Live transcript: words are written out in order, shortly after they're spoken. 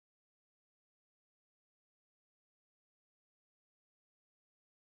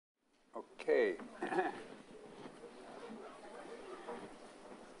Okay.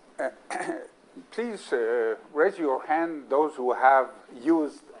 Please raise your hand, those who have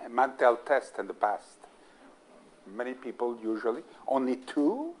used a Mantel test in the past. Many people usually. Only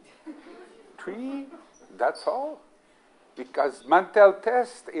 2? 3? That's all? Because Mantel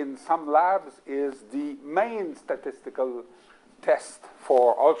test in some labs is the main statistical test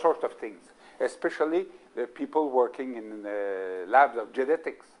for all sorts of things, especially the people working in the labs of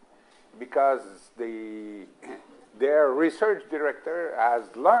genetics, because their research director has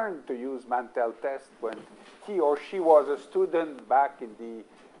learned to use Mantel test when he or she was a student back in the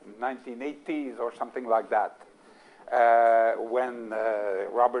 1980s or something like that, when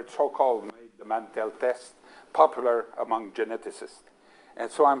Robert Sokol made the Mantel test popular among geneticists.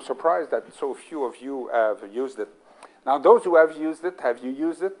 And so I'm surprised that so few of you have used it. Now, those who have used it, have you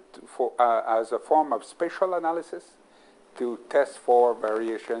used it for, as a form of spatial analysis to test for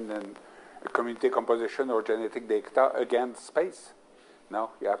variation in community composition or genetic data against space?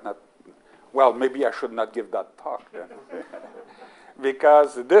 No, you have not. Well, maybe I should not give that talk then.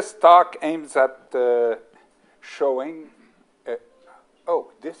 Because this talk aims at showing,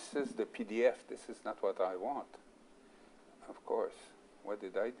 oh, this is the PDF. This is not what I want. Of course. What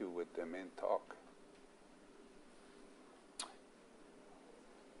did I do with the main talk?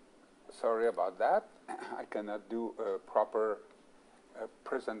 Sorry about that. I cannot do a proper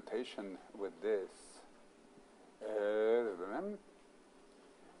presentation with this.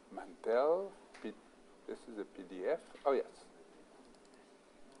 Mantel, this is a PDF. Oh, yes.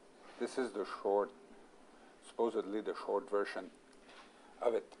 This is the short, supposedly the short version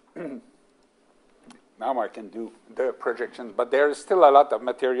of it. Now I can do the projection, but there is still a lot of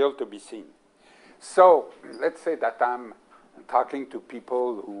material to be seen. So let's say that I'm talking to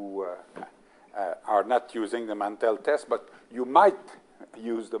people who are not using the Mantel test, but you might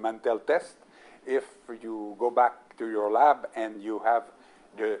use the Mantel test if you go back to your lab and you have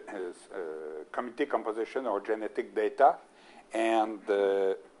the community composition or genetic data, and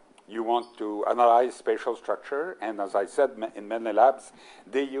you want to analyze spatial structure. And as I said, in many labs,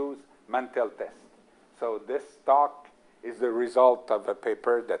 they use Mantel test. So this talk is the result of a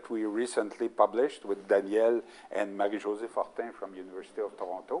paper that we recently published with Daniel and Marie-Josée Fortin from University of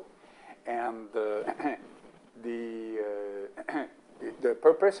Toronto. And the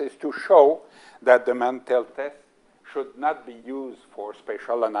purpose is to show that the Mantel test should not be used for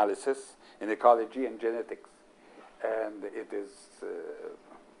spatial analysis in ecology and genetics. And it is,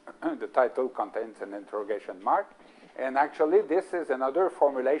 the title contains an interrogation mark. And actually, this is another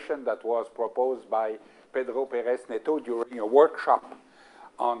formulation that was proposed by Pedro Pérez Neto during a workshop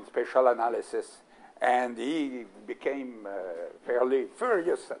on spatial analysis. And he became fairly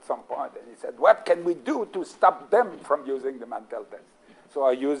furious at some point. And he said, what can we do to stop them from using the Mantel test? So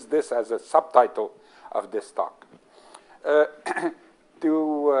I use this as a subtitle of this talk. I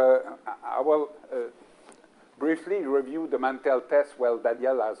will briefly review the Mantel test. Well,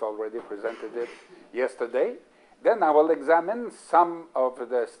 Daniel has already presented it yesterday. Then I will examine some of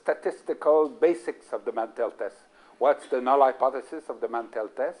the statistical basics of the Mantel test. What's the null hypothesis of the Mantel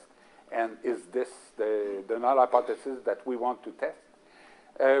test? And is this the null hypothesis that we want to test?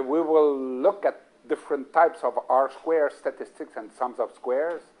 We will look at different types of R-square statistics and sums of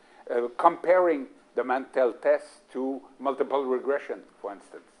squares, comparing the Mantel test to multiple regression, for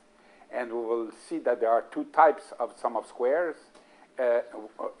instance. And we will see that there are 2 types of sum of squares,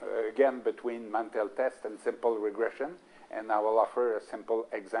 again, between Mantel test and simple regression, and I will offer a simple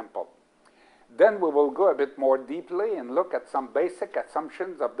example. Then we will go a bit more deeply and look at some basic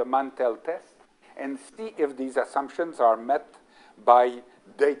assumptions of the Mantel test and see if these assumptions are met by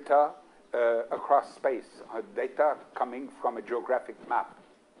data across space, data coming from a geographic map.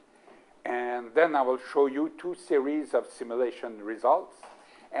 And then I will show you 2 series of simulation results,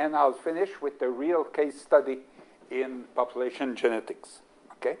 and I'll finish with a real case study in population genetics,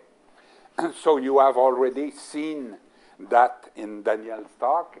 okay? So you have already seen that in Daniel's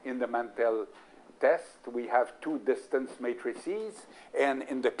talk. In the Mantel test, we have 2 distance matrices, and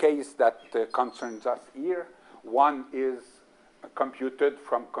in the case that concerns us here, one is computed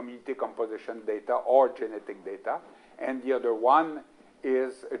from community composition data or genetic data, and the other one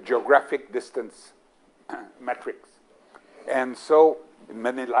is a geographic distance matrix. And so in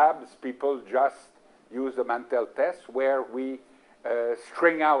many labs, people just use the Mantel test where we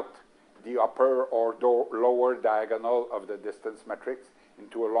string out the upper or lower diagonal of the distance matrix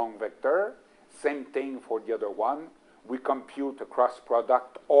into a long vector. Same thing for the other one. We compute a cross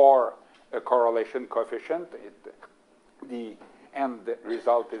product or a correlation coefficient. The end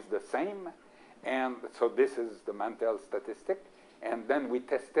result is the same. And so this is the Mantel statistic. and then we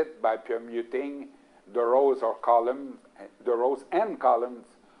test it by permuting the rows or columns, the rows and columns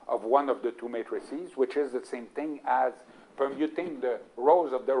of one of the two matrices, which is the same thing as permuting the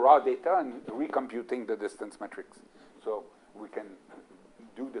rows of the raw data and recomputing the distance matrix. So we can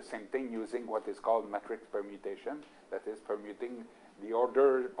do the same thing using what is called matrix permutation, that is permuting the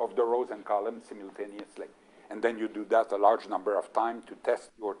order of the rows and columns simultaneously. And then you do that a large number of times to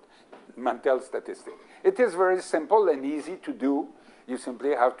test your Mantel statistic. It is very simple and easy to do. You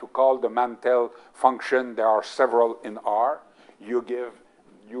simply have to call the Mantel function. There are several in R. You give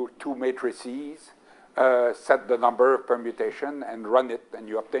your two matrices, set the number of permutation, and run it, and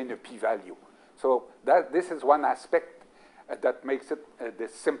you obtain a p-value. So this is one aspect that makes it, the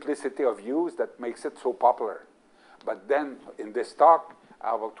simplicity of use that makes it so popular. But then in this talk,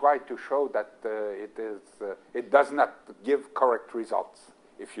 I will try to show that it does not give correct results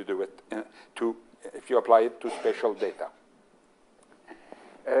if you do it, if you apply it to spatial data.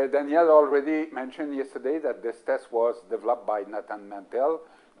 Danielle already mentioned yesterday that this test was developed by Nathan Mantel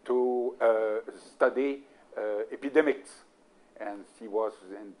to study epidemics. And he was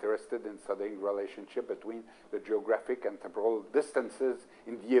interested in studying relationship between the geographic and temporal distances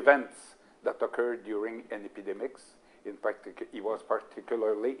in the events that occurred during an epidemics. In particular, he was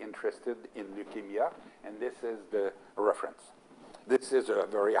particularly interested in leukemia, and this is the reference. This is a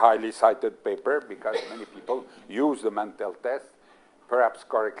very highly cited paper because many people use the Mantel test, perhaps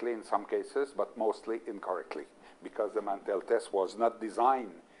correctly in some cases, but mostly incorrectly, because the Mantel test was not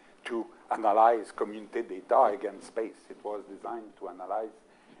designed to analyze community data against space. It was designed to analyze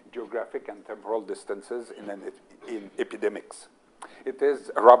geographic and temporal distances in epidemics. It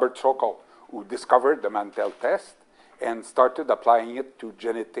is Robert Sokol who discovered the Mantel test and started applying it to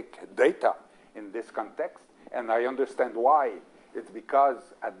genetic data in this context. And I understand why. It's because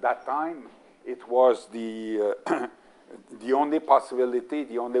at that time, it was the only possibility,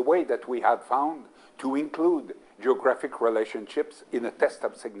 the only way that we had found to include geographic relationships in a test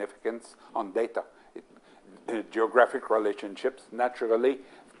of significance on data. Geographic relationships naturally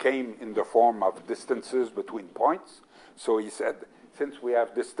came in the form of distances between points. So he said, since we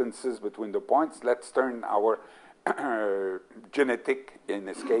have distances between the points, let's turn our genetic, in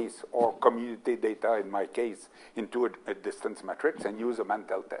this case, or community data, in my case, into a distance matrix and use a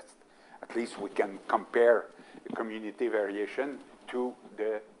Mantel test. At least we can compare the community variation to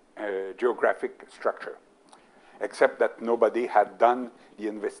the geographic structure, except that nobody had done the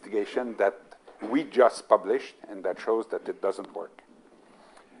investigation that we just published, and that shows that it doesn't work.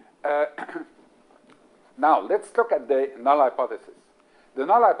 Now, let's look at the null hypothesis. The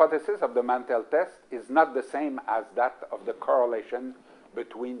null hypothesis of the Mantel test is not the same as that of the correlation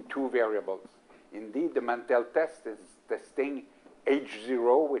between two variables. Indeed, the Mantel test is testing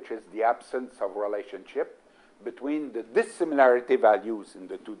H0, which is the absence of relationship between the dissimilarity values in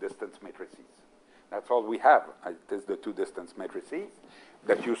the two distance matrices. That's all we have. It is the two distance matrices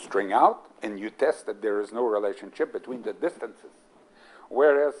that you string out, and you test that there is no relationship between the distances.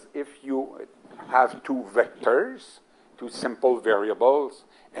 Whereas if you have two vectors, two simple variables,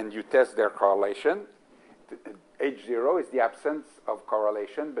 and you test their correlation, H0 is the absence of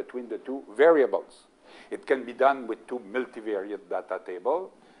correlation between the two variables. It can be done with two multivariate data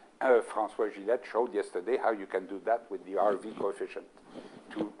tables. François Gillette showed yesterday how you can do that with the RV coefficient.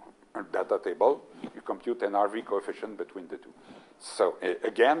 Two data table, you compute an RV coefficient between the two. So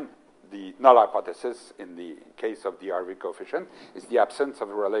again, the null hypothesis in the case of the RV coefficient is the absence of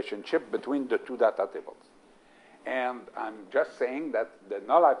a relationship between the two data tables. And I'm just saying that the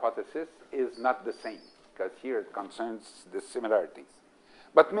null hypothesis is not the same, because here it concerns the similarities.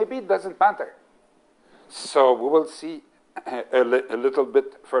 But maybe it doesn't matter. So we will see a little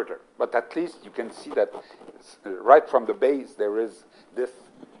bit further. But at least you can see that right from the base there is this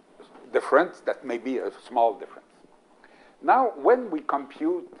difference that may be a small difference. Now, when we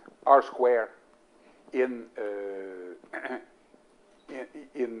compute R square in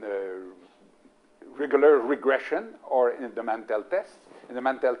regular regression or in the Mantel test, in the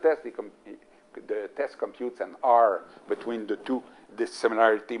Mantel test, the test computes an R between the two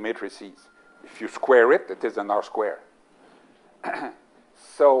dissimilarity matrices. If you square it, it is an R square.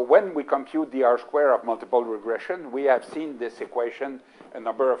 So when we compute the R square of multiple regression, we have seen this equation a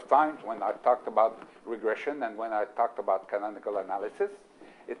number of times when I talked about regression and when I talked about canonical analysis.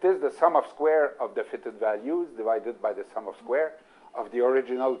 It is the sum of square of the fitted values divided by the sum of square of the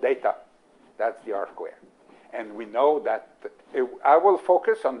original data. That's the R square. And we know that I will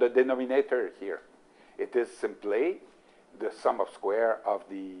focus on the denominator here. It is simply the sum of square of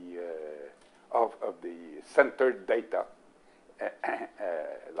the centered data,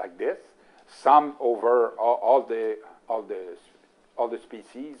 like this, sum over all the all the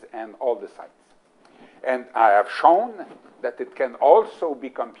species, and all the sites. And I have shown that it can also be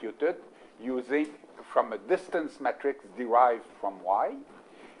computed using from a distance matrix derived from Y.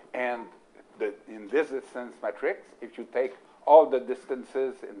 And in this distance matrix, if you take all the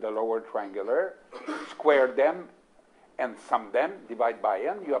distances in the lower triangular, square them, and sum them, divide by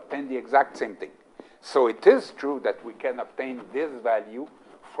n, you obtain the exact same thing. So it is true that we can obtain this value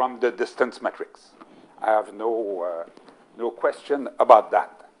from the distance matrix. I have no question about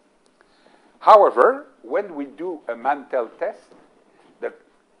that. However, when we do a Mantel test, the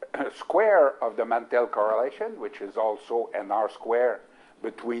square of the Mantel correlation, which is also an R square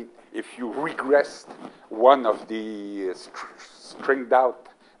between, if you regressed one of the stringed out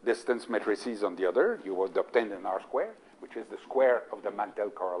distance matrices on the other, you would obtain an R square, which is the square of the Mantel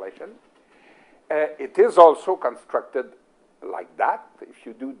correlation. It is also constructed like that, if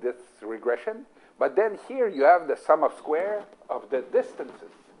you do this regression. But then here you have the sum of square of the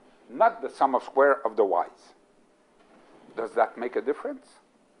distances, not the sum of square of the y's. Does that make a difference?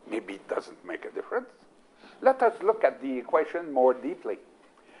 Maybe it doesn't make a difference. Let us look at the equation more deeply.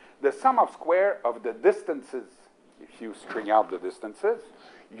 The sum of square of the distances, if you string out the distances,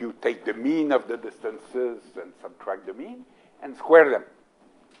 you take the mean of the distances and subtract the mean and square them.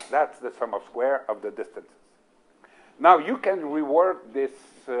 That's the sum of square of the distances. Now you can rework this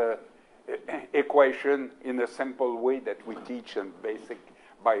equation in a simple way that we teach in basic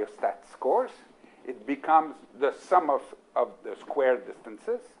biostats course. It becomes the sum of the squared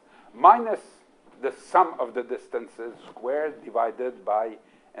distances minus the sum of the distances squared divided by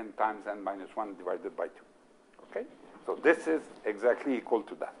n times n minus 1 divided by 2. Okay? So this is exactly equal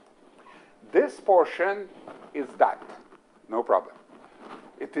to that. This portion is that. No problem.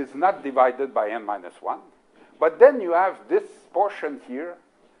 It is not divided by n minus 1. But then you have this portion here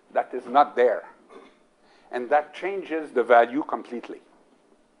that is not there. And that changes the value completely.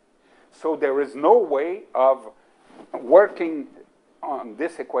 So there is no way of working on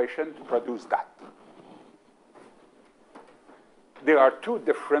this equation to produce that. There are two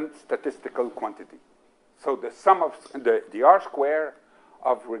different statistical quantities. So the sum of the R square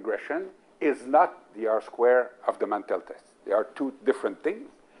of regression is not the R square of the Mantel test. They are two different things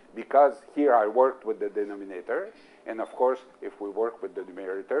because here I worked with the denominator, and of course, if we work with the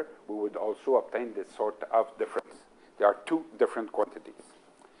numerator, we would also obtain this sort of difference. There are two different quantities.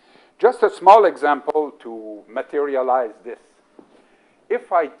 Just a small example to materialize this.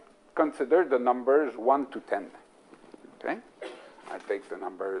 If I consider the numbers 1 to 10, okay? I take the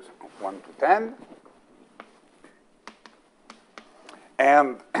numbers 1 to 10,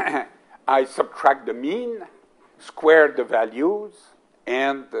 and I subtract the mean, square the values,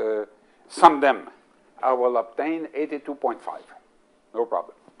 and sum them. I will obtain 82.5. No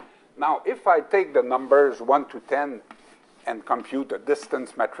problem. Now, if I take the numbers 1 to 10 and compute a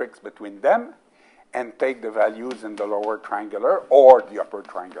distance matrix between them, and take the values in the lower triangular or the upper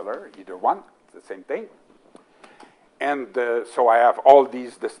triangular, either one, it's the same thing. And so I have all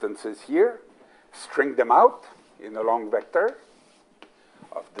these distances here, string them out in a long vector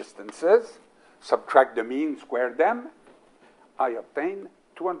of distances, subtract the mean, square them, I obtain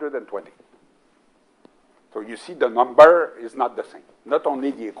 220. So you see the number is not the same. Not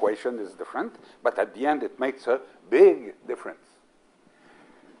only the equation is different, but at the end it makes a big difference.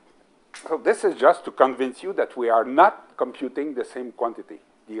 So this is just to convince you that we are not computing the same quantity.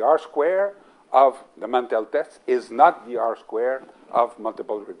 The R square of the Mantel test is not the R square of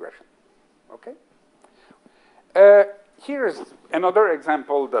multiple regression. Okay? Here's another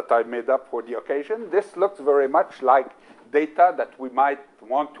example that I made up for the occasion. This looks very much like data that we might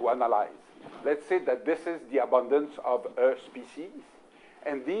want to analyze. Let's say that this is the abundance of a species,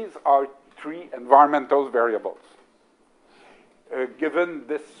 and these are 3 environmental variables. Given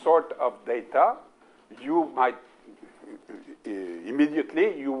this sort of data, you might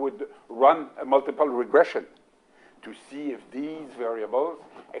immediately you would run a multiple regression to see if these variables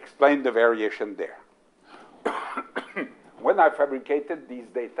explain the variation there. When I fabricated these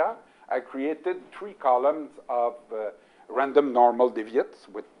data, I created 3 columns of random normal deviates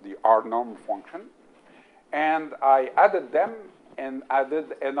with the R norm function, and I added them and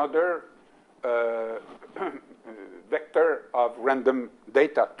added another vector of random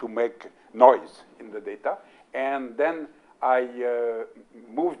data to make noise in the data, and then I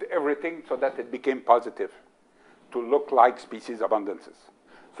moved everything so that it became positive to look like species abundances.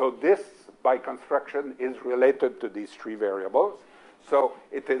 So this, by construction, is related to these 3 variables. So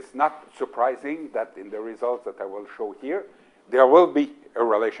it is not surprising that in the results that I will show here, there will be a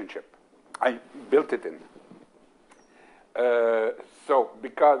relationship. I built it in. So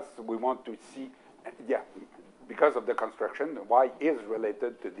because we want to see, because of the construction, y is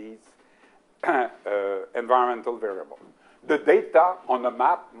related to these environmental variables. The data on a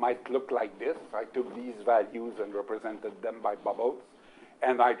map might look like this. I took these values and represented them by bubbles,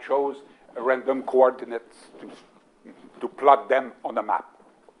 and I chose random coordinates to plot them on a map.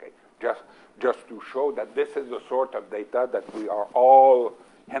 Okay, just to show that this is the sort of data that we are all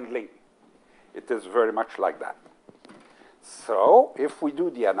handling. It is very much like that. So if we do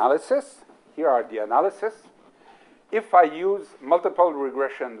the analysis, here are the analysis. If I use multiple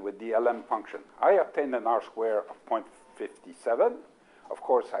regression with the LM function, I obtain an R square of 0.57. Of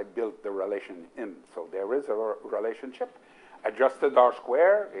course, I built the relation in, so there is a relationship. Adjusted R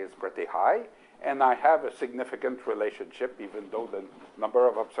square is pretty high, and I have a significant relationship, even though the number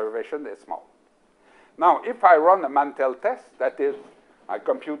of observations is small. Now, if I run a Mantel test, that is, I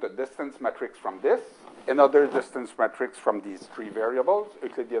compute a distance matrix from this, another distance matrix from these three variables,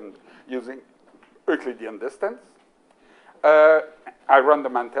 Euclidean, using Euclidean distance. I run the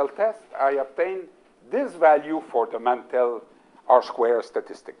Mantel test. I obtain this value for the Mantel R square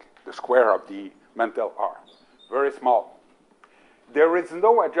statistic, the square of the Mantel R, very small. There is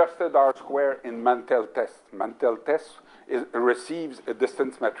no adjusted R square in Mantel test. Mantel test receives a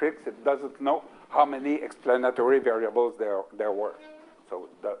distance matrix. It doesn't know how many explanatory variables there were. So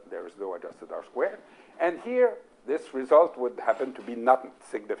there is no adjusted R square. And here, this result would happen to be not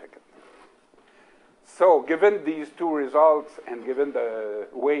significant. So given these two results and given the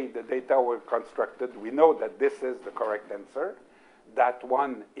way the data were constructed, we know that this is the correct answer. That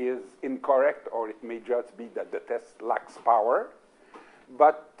one is incorrect, or it may just be that the test lacks power.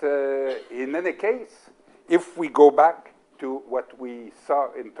 But in any case, if we go back to what we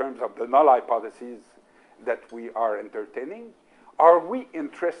saw in terms of the null hypotheses that we are entertaining, are we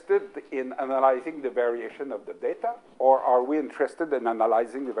interested in analyzing the variation of the data, or are we interested in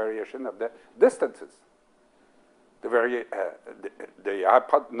analyzing the variation of the distances? The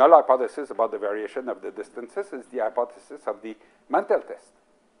null hypothesis about the variation of the distances is the hypothesis of the Mantel test,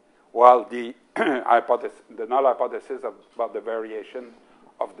 while the null hypothesis about the variation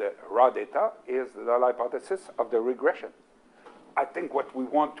of the raw data is the null hypothesis of the regression. I think what we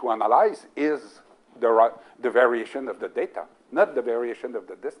want to analyze is the variation of the data, not the variation of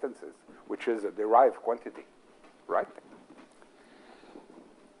the distances, which is a derived quantity, right?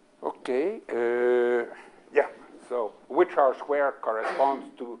 Okay, yeah. So which R square corresponds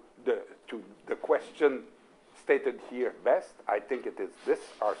to the question stated here best? I think it is this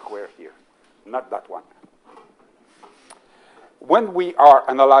R square here, not that one. When we are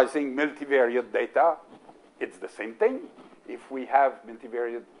analyzing multivariate data, it's the same thing. If we have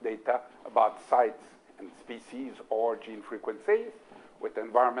multivariate data about sites and species or gene frequencies with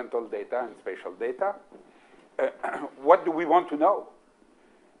environmental data and spatial data, what do we want to know?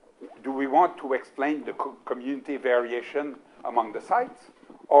 Do we want to explain the community variation among the sites,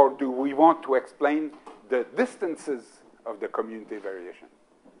 or do we want to explain the distances of the community variation?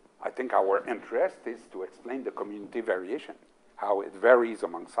 I think our interest is to explain the community variation, how it varies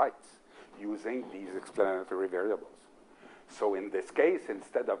among sites using these explanatory variables. So in this case,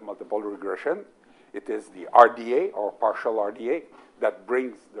 instead of multiple regression, it is the RDA or partial RDA that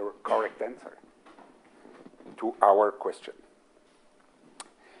brings the correct answer to our question.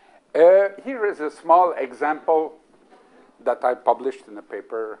 Here is a small example that I published in a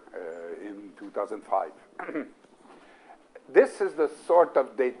paper in 2005. This is the sort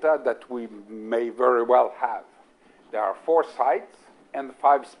of data that we may very well have. There are 4 sites and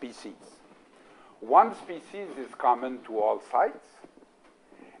 5 species. One species is common to all sites,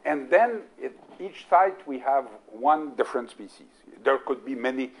 and then at each site we have one different species. There could be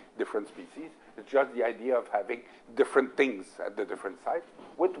many different species. It's just the idea of having different things at the different sites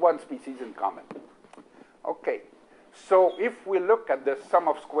with one species in common. Okay, so if we look at the sum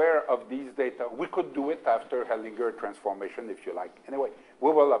of square of these data, we could do it after Hellinger transformation, if you like. Anyway,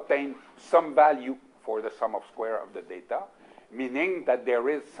 we will obtain some value for the sum of square of the data, meaning that there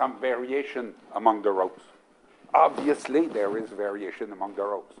is some variation among the rows. Obviously, there is variation among the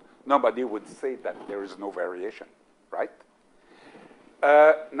rows. Nobody would say that there is no variation, right?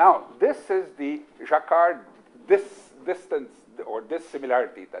 Now, this is the Jacquard distance, or this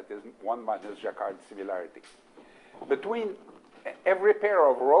similarity, that is 1 minus Jacquard similarity. Between every pair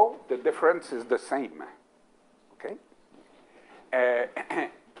of rows, the difference is the same, okay?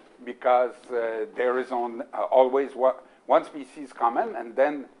 Because there is always one species common, and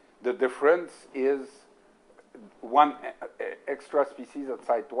then the difference is one extra species at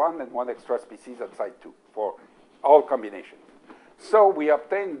site 1 and one extra species at site 2 for all combinations. So we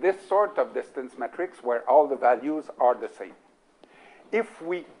obtain this sort of distance matrix where all the values are the same. If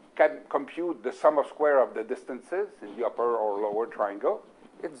we can compute the sum of square of the distances in the upper or lower triangle,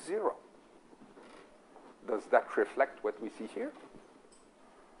 it's 0. Does that reflect what we see here?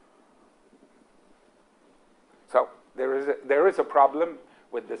 So there is a problem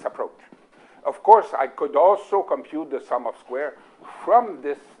with this approach. Of course, I could also compute the sum of square from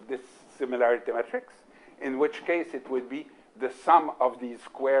this similarity matrix, in which case it would be the sum of these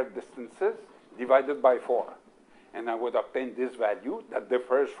squared distances divided by 4. And I would obtain this value that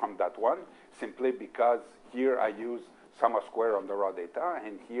differs from that one simply because here I use sum of square on the raw data,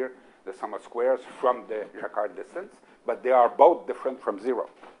 and here the sum of squares from the Jacquard distance, but they are both different from 0.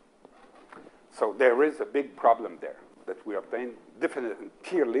 So there is a big problem there, that we obtain definitely,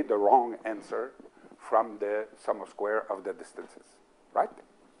 clearly the wrong answer from the sum of square of the distances, right?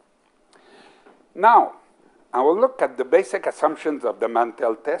 Now, I will look at the basic assumptions of the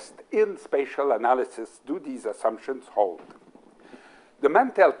Mantel test in spatial analysis. Do these assumptions hold? The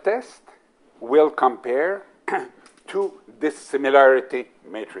Mantel test will compare two dissimilarity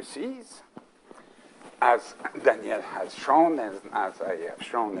matrices, as Daniel has shown, and as I have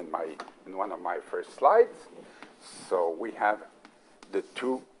shown in one of my first slides. So we have the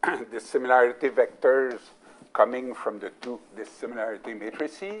two dissimilarity vectors coming from the two dissimilarity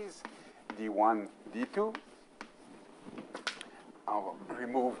matrices, D1, D2. I'll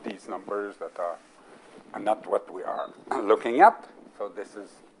remove these numbers that are not what we are looking at. So this is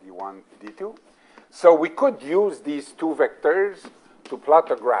D1, D2. So we could use these two vectors to plot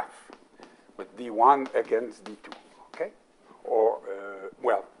a graph with D1 against D2, okay? Or,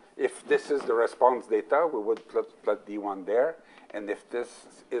 well, if this is the response data, we would plot D1 there. And if this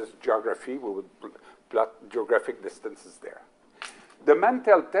is geography, we would plot geographic distances there. The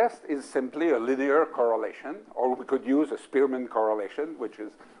Mantel test is simply a linear correlation, or we could use a Spearman correlation, which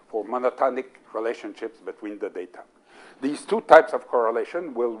is for monotonic relationships between the data. These two types of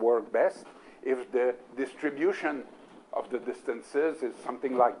correlation will work best if the distribution of the distances is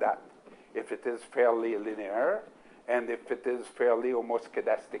something like that, if it is fairly linear, and if it is fairly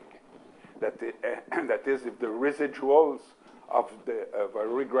homoscedastic. That is, if the residuals of a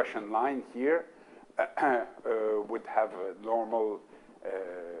regression line here would have a normal,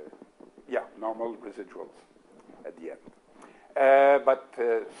 normal residuals at the end.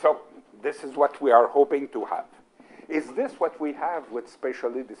 So this is what we are hoping to have. Is this what we have with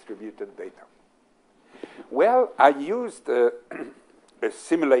spatially distributed data? Well, I used a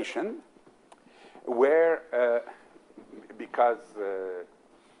simulation where,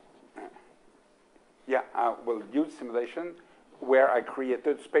 I will use simulation where I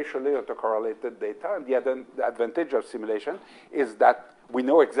created spatially autocorrelated data. And the advantage of simulation is that we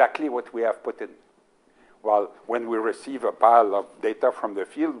know exactly what we have put in. While when we receive a pile of data from the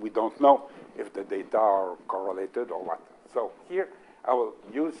field, we don't know if the data are correlated or what. So here I will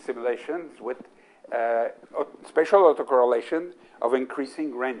use simulations with spatial autocorrelation of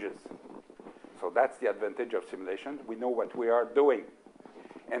increasing ranges. So that's the advantage of simulation. We know what we are doing.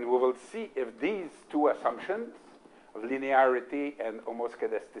 And we will see if these two assumptions of linearity and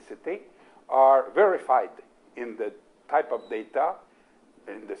homoscedasticity are verified in the type of data,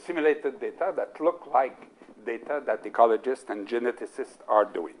 in the simulated data that look like data that ecologists and geneticists are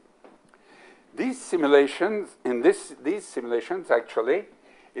doing. These simulations, these simulations actually,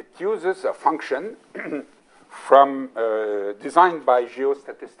 it uses a function from designed by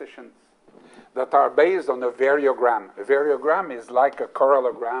geostatisticians that are based on a variogram. A variogram is like a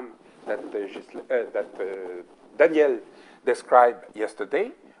correlogram that Daniel described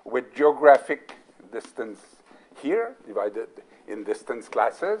yesterday, with geographic distance here, divided in distance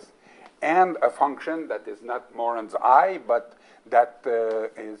classes, and a function that is not Moran's I, but that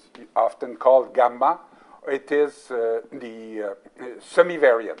is often called gamma. It is the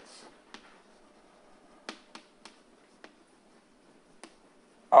semivariance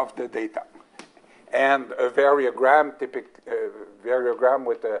of the data. And a variogram, variogram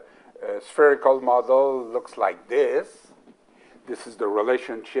with a spherical model looks like this. This is the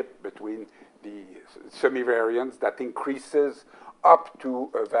relationship between the semivariance that increases up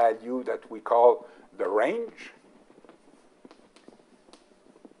to a value that we call the range.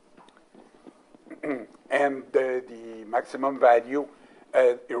 And the maximum value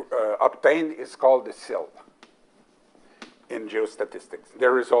obtained is called the SIL in geostatistics.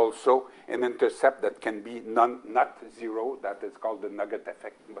 There is also an intercept that can be not zero, that is called the nugget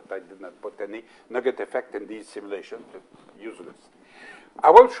effect, but I did not put any nugget effect in these simulations, useless. I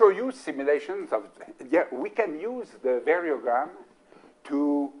will show you simulations of, we can use the variogram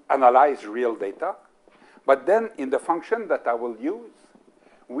to analyze real data, but then in the function that I will use,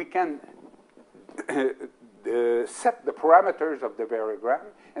 we can set the parameters of the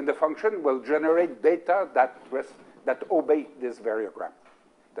variogram and the function will generate data that obey this variogram.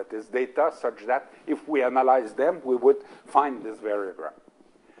 That is data such that if we analyze them, we would find this variogram.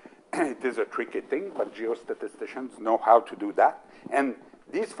 It is a tricky thing, but geostatisticians know how to do that. And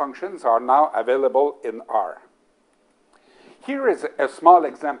these functions are now available in R. Here is a small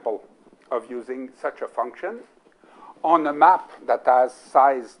example of using such a function on a map that has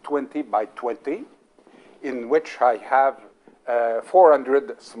size 20 by 20, in which I have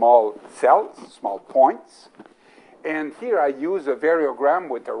 400 small cells, small points. And here I use a variogram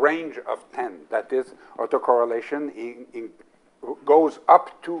with a range of 10. That is, autocorrelation goes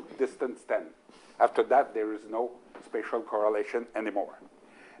up to distance 10. After that, there is no spatial correlation anymore.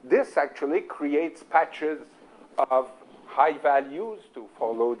 This actually creates patches of high values, to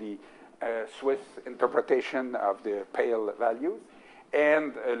follow the Swiss interpretation of the pale values,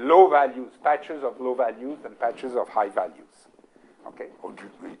 and low values, patches of low values and patches of high values. Okay, or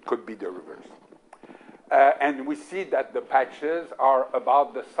it could be the reverse. And we see that the patches are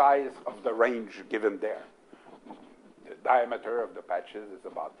about the size of the range given there. The diameter of the patches is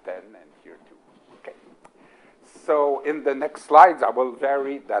about 10, and here too. Okay. So in the next slides, I will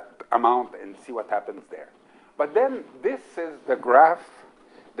vary that amount and see what happens there. But then this is the graph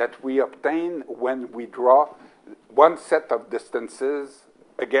that we obtain when we draw one set of distances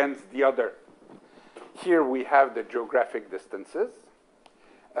against the other. Here we have the geographic distances.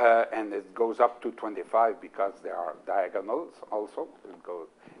 And it goes up to 25 because there are diagonals also.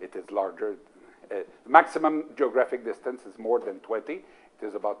 It is larger. Maximum geographic distance is more than 20. It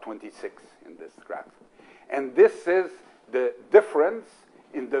is about 26 in this graph. And this is the difference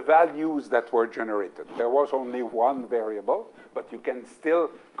in the values that were generated. There was only one variable, but you can still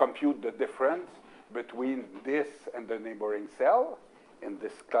compute the difference between this and the neighboring cell in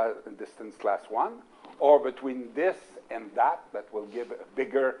this class, in distance class 1, or between this and that will give a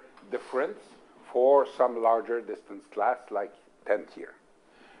bigger difference for some larger distance class, like 10 here.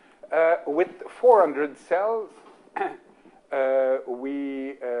 With 400 cells,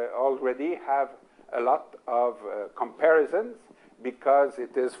 we already have a lot of comparisons, because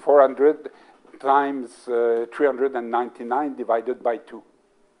it is 400 times 399 divided by 2.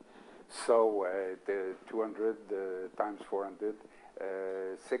 So the 200 times 400,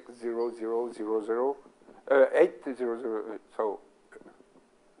 60000. 800, so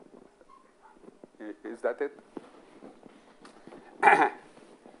is that it?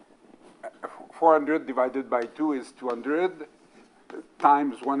 400 divided by 2 is 200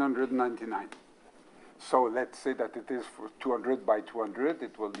 times 199. So let's say that it is for 200 by 200,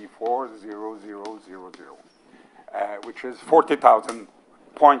 it will be 40000, which is 40,000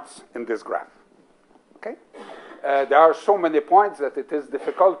 points in this graph. Okay? There are so many points that it is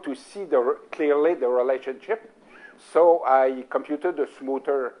difficult to see clearly the relationship. So I computed a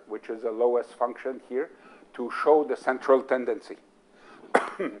smoother, which is the lowest function here, to show the central tendency.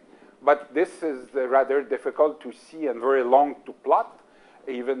 But this is rather difficult to see and very long to plot.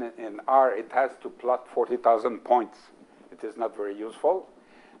 Even in R, it has to plot 40,000 points. It is not very useful.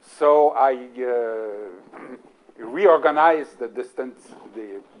 So I reorganize the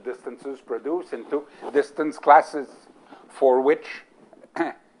distances produced into distance classes, for which,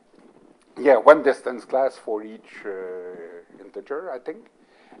 one distance class for each integer, I think.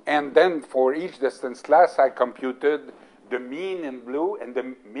 And then for each distance class, I computed the mean in blue and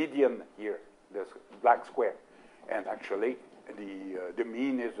the median here, this black square. And actually, the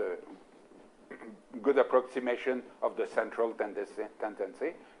mean is a good approximation of the central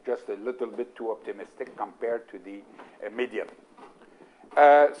tendency, just a little bit too optimistic compared to the median.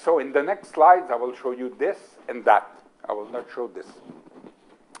 So in the next slides, I will show you this and that. I will not show this.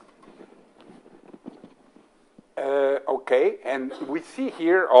 Okay, and we see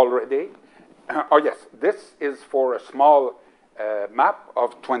here already, oh yes, this is for a small map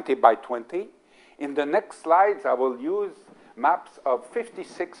of 20 by 20. In the next slides, I will use maps of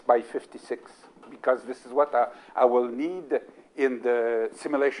 56 by 56, because this is what I will need in the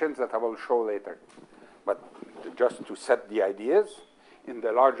simulations that I will show later. But just to set the ideas, in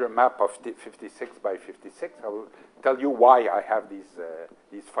the larger map of 56 by 56, I will tell you why I have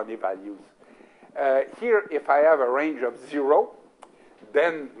these funny values. Here, if I have a range of 0,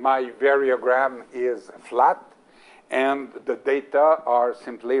 then my variogram is flat, and the data are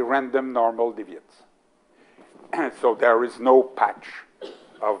simply random normal deviates. So there is no patch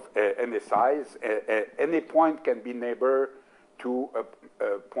of any size. Any point can be neighbor to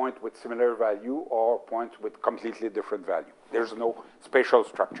a point with similar value or points with completely different value. There's no spatial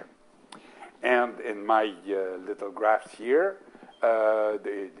structure. And in my little graphs here,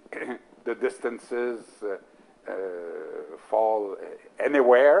 the distances fall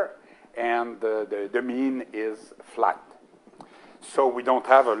anywhere, and the mean is flat. So we don't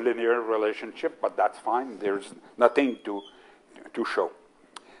have a linear relationship, but that's fine. There's nothing to show.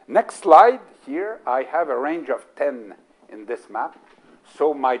 Next slide, here I have a range of 10 in this map.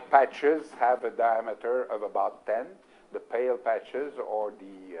 So my patches have a diameter of about 10. The pale patches or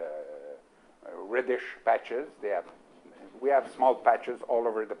the reddish patches, we have small patches all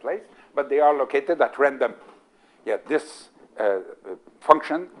over the place, but they are located at random. Yet this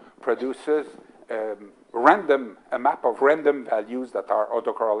function produces a map of random values that are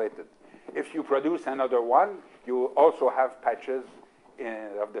autocorrelated. If you produce another one, you also have patches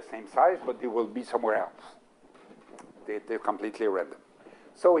of the same size, but they will be somewhere else. They're completely random.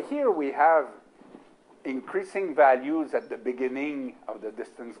 So here we have increasing values at the beginning of the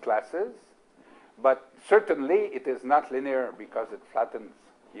distance classes, but certainly it is not linear because it flattens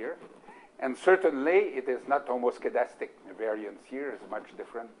here. And certainly it is not homoscedastic. The variance here is much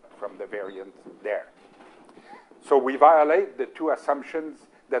different from the variance there. So we violate the two assumptions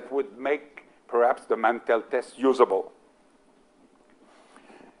that would make perhaps the Mantel test usable.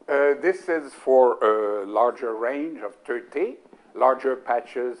 This is for a larger range of 30, larger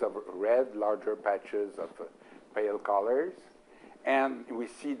patches of red, larger patches of pale colors. And we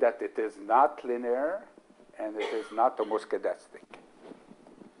see that it is not linear and it is not homoscedastic.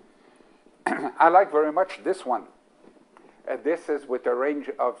 I like very much this one. This is with a range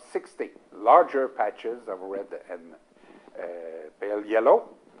of 60 larger patches of red and pale yellow.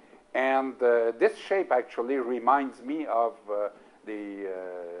 And this shape actually reminds me of the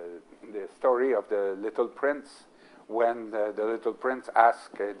story of the Little Prince, when the Little Prince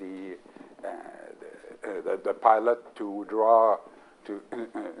asked the pilot to draw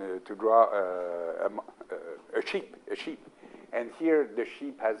a sheep. And here the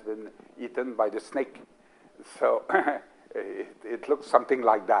sheep has been eaten by the snake. So it looks something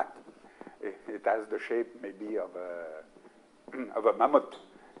like that. It has the shape maybe of a mammoth.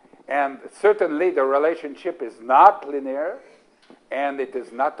 And certainly the relationship is not linear and it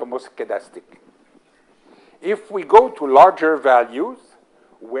is not homoscedastic. If we go to larger values,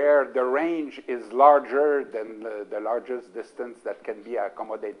 where the range is larger than the largest distance that can be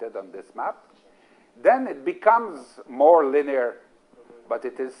accommodated on this map, then it becomes more linear, but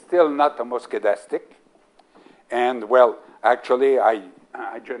it is still not homoscedastic. And well, actually, I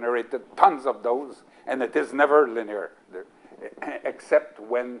generated tons of those, and it is never linear, except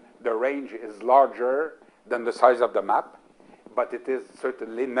when the range is larger than the size of the map, but it is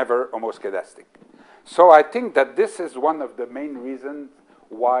certainly never homoscedastic. So I think that this is one of the main reasons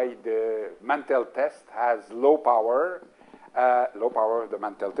why the Mantel test has low power of the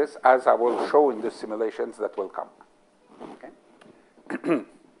Mantel test, as I will show in the simulations that will come. Okay?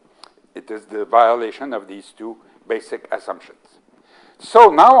 It is the violation of these two basic assumptions. So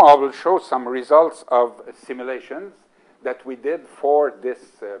now I will show some results of simulations that we did for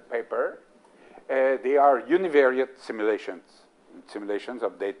this paper. They are univariate simulations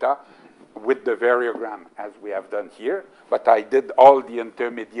of data with the variogram, as we have done here, but I did all the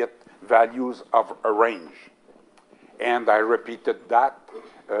intermediate values of a range. And I repeated that,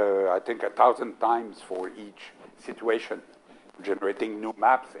 I think 1,000 times for each situation, generating new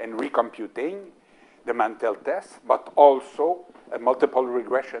maps and recomputing the Mantel test, but also a multiple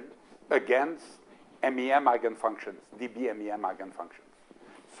regression against MEM eigenfunctions, DB MEM eigenfunctions.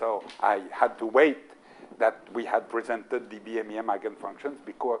 So I had to wait that we had presented DB MEM eigenfunctions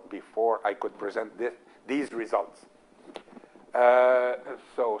before I could present these results.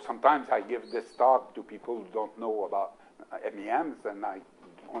 So sometimes I give this talk to people who don't know about MEMs, and I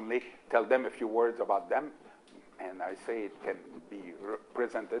only tell them a few words about them, and I say it can be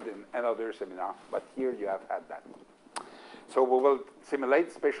presented in another seminar, but here you have had that. So we will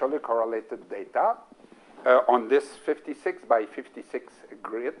simulate spatially correlated data on this 56 by 56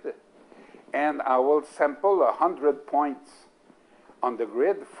 grid, and I will sample 100 points on the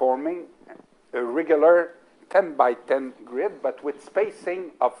grid, forming a regular 10 by 10 grid, but with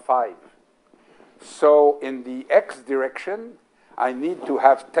spacing of 5. So in the x direction, I need to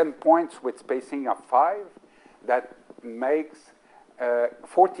have 10 points with spacing of 5. That makes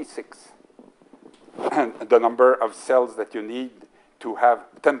 46, the number of cells that you need to have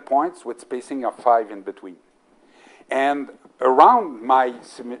 10 points with spacing of 5 in between. And around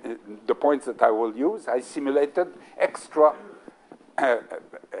the points that I will use, I simulated an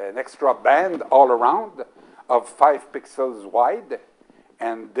extra band all around of 5 pixels wide,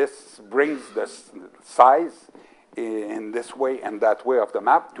 and this brings the size in this way and that way of the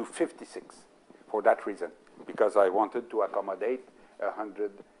map to 56 for that reason, because I wanted to accommodate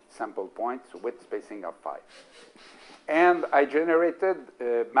 100 sample points with spacing of 5. And I generated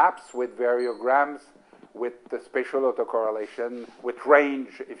maps with variograms with the spatial autocorrelation, with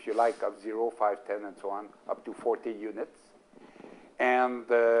range, if you like, of 0, 5, 10, and so on, up to 40 units. And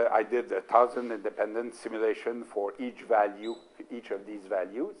I did 1,000 independent simulation for each value, each of these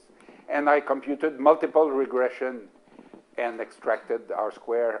values. And I computed multiple regression and extracted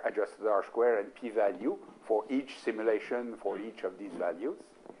R-square, adjusted R-square, and p-value for each simulation for each of these values.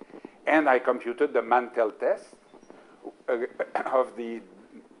 And I computed the Mantel test of the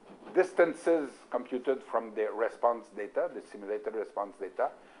distances computed from the response data, the simulated response data,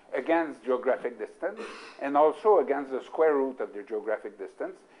 against geographic distance, and also against the square root of the geographic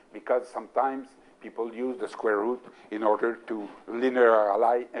distance, because sometimes people use the square root in order to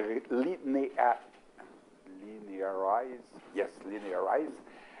linearize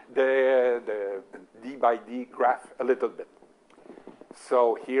the d by d graph a little bit.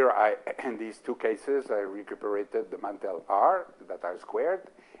 So here, in these two cases, I recuperated the Mantel R that I squared,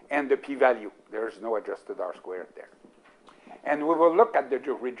 and the p-value. There's no adjusted R squared there. And we will look at the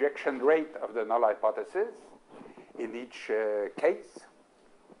rejection rate of the null hypothesis in each case,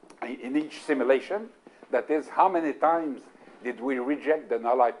 in each simulation. That is, how many times did we reject the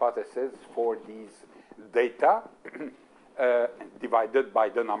null hypothesis for these data divided by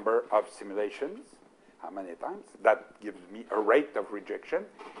the number of simulations. How many times? That gives me a rate of rejection.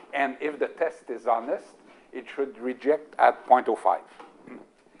 And if the test is honest, it should reject at 0.05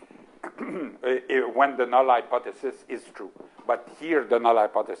 when the null hypothesis is true. But here, the null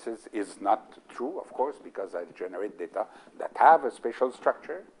hypothesis is not true, of course, because I generate data that have a spatial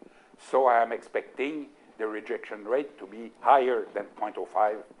structure. So I am expecting the rejection rate to be higher than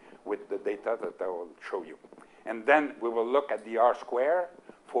 0.05 with the data that I will show you. And then we will look at the R square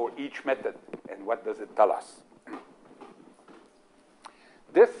for each method, and what does it tell us?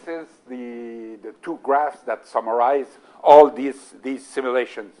 This is the two graphs that summarize all these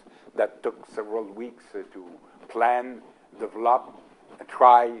simulations that took several weeks to plan, develop,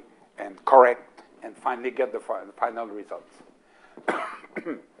 try, and correct, and finally get the final results.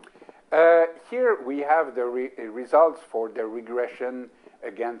 Here we have the results for the regression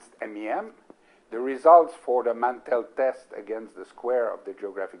against MEM, the results for the Mantel test against the square of the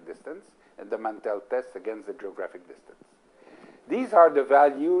geographic distance, and the Mantel test against the geographic distance. These are the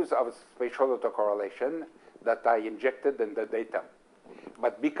values of spatial autocorrelation that I injected in the data.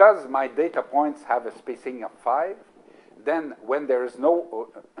 But because my data points have a spacing of 5, then when there is no,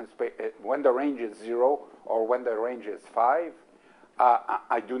 when the range is 0 or when the range is 5,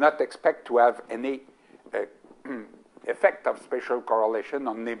 I do not expect to have any effect of spatial correlation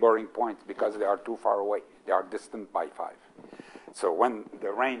on neighboring points because they are too far away. They are distant by 5. So when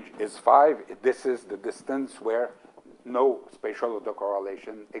the range is 5, this is the distance where no spatial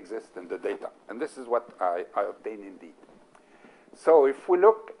autocorrelation exists in the data. And this is what I obtained indeed. So if we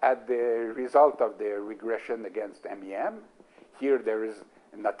look at the result of the regression against MEM, here there is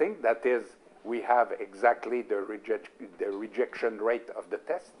nothing. That is, we have exactly the rejection rate of the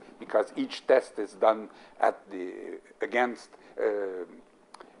test, because each test is done at against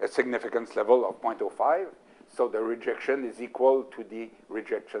a significance level of 0.05. So the rejection is equal to the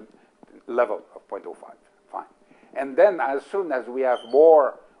rejection level of 0.05. Fine. And then as soon as we have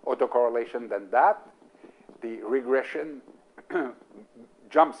more autocorrelation than that, the regression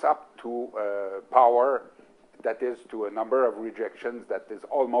jumps up to power, that is to a number of rejections that is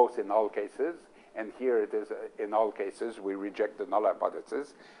almost in all cases. And here it is in all cases, we reject the null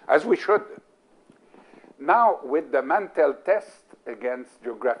hypothesis, as we should. Now, with the Mantel test against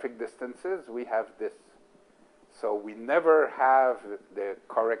geographic distances, we have this. So we never have the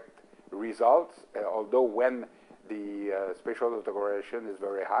correct results, although when the spatial autocorrelation is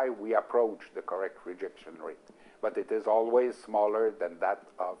very high, we approach the correct rejection rate. But it is always smaller than that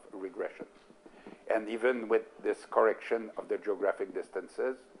of regression. And even with this correction of the geographic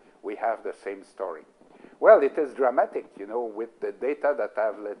distances, we have the same story. Well, it is dramatic, you know, with the data that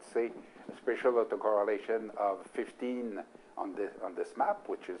have, let's say, a spatial autocorrelation of 15 on this map,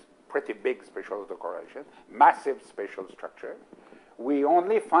 which is pretty big spatial autocorrelation, massive spatial structure. We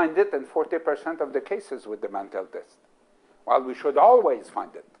only find it in 40% of the cases with the Mantel test, while we should always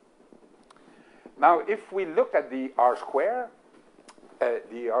find it. Now, if we look at the R square,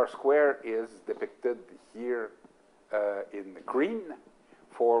 the R square is depicted here in green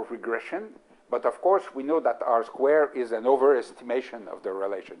for regression. But of course, we know that R square is an overestimation of the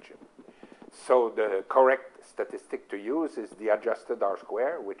relationship. So the correct statistic to use is the adjusted R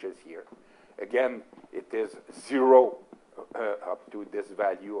square, which is here. Again, it is 0 up to this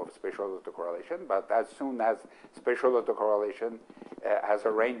value of spatial autocorrelation. But as soon as spatial autocorrelation has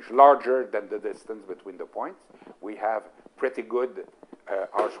a range larger than the distance between the points, we have pretty good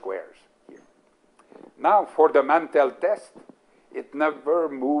R-squares here. Now, for the Mantel test, it never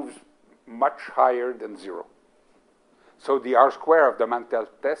moves much higher than 0. So the R-square of the Mantel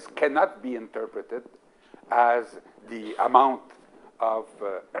test cannot be interpreted as the amount of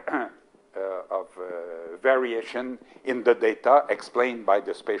variation in the data explained by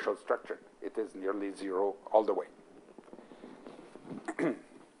the spatial structure. It is nearly 0 all the way.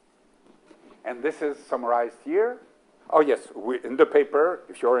 And this is summarized here. Oh, yes, in the paper,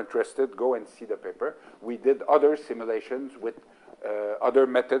 if you're interested, go and see the paper. We did other simulations with other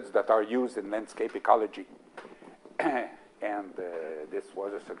methods that are used in landscape ecology. And this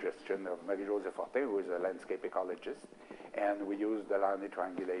was a suggestion of Marie-Josée Fortin, who is a landscape ecologist. And we used the Delaunay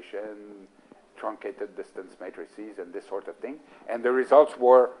triangulation, truncated distance matrices, and this sort of thing. And the results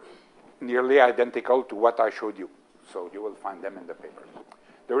were nearly identical to what I showed you. So you will find them in the paper.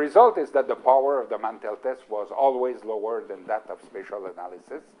 The result is that the power of the Mantel test was always lower than that of spatial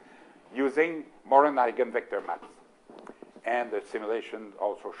analysis using Morin eigenvector maps. And the simulation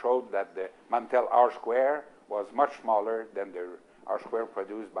also showed that the Mantel R-square was much smaller than the R-square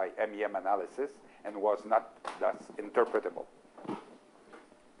produced by MEM analysis and was not thus interpretable.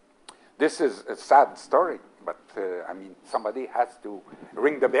 This is a sad story, but I mean, somebody has to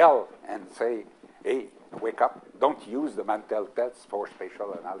ring the bell and say, hey, wake up, don't use the Mantel test for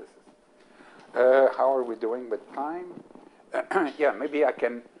spatial analysis. How are we doing with time? Yeah, maybe I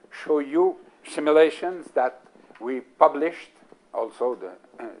can show you simulations that we published also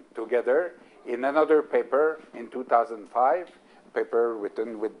together in another paper in 2005, paper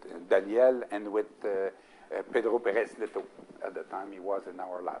written with Daniel and with Pedro Pérez Neto. At the time, he was in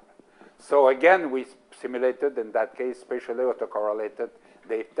our lab. So again, we simulated, in that case, spatially autocorrelated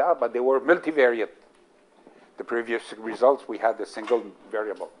data, but they were multivariate. The previous results, we had a single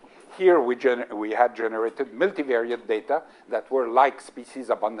variable. Here, we had generated multivariate data that were like species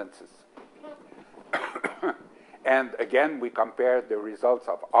abundances. And again, we compared the results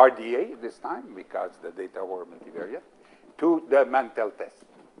of RDA this time, because the data were multivariate, to the Mantel test.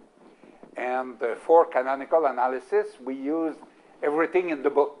 And for canonical analysis, we used everything in the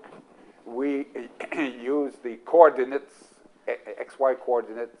book. We used the coordinates, XY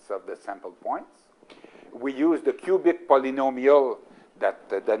coordinates of the sample points. We used the cubic polynomial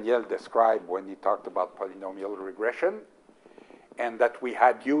that Daniel described when he talked about polynomial regression, and that we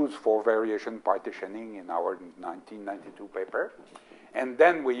had used for variation partitioning in our 1992 paper. And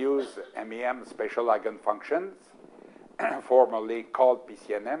then we used MEM spatial eigenfunctions, formerly called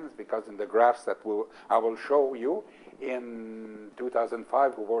PCNMs, because in the graphs that I will show you, in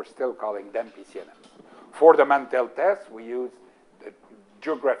 2005, we were still calling them PCNMs. For the Mantel test, we used the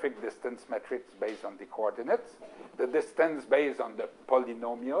geographic distance metrics based on the coordinates, the distance based on the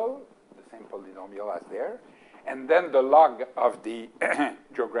polynomial, the same polynomial as there, and then the log of the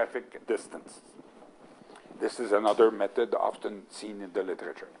geographic distance. This is another method often seen in the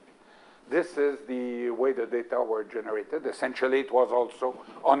literature. This is the way the data were generated. Essentially, it was also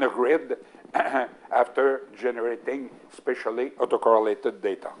on a grid after generating spatially autocorrelated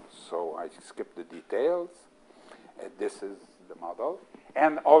data. So I skipped the details. This is the model.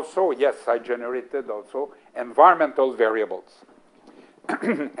 And also, yes, I generated also environmental variables.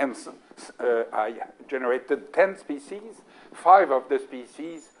 And I generated 10 species. 5 of the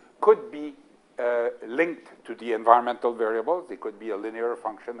species could be linked to the environmental variables. They could be a linear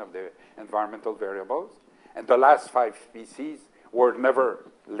function of the environmental variables. And the last 5 species were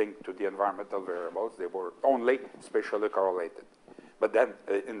never linked to the environmental variables. They were only spatially correlated. But then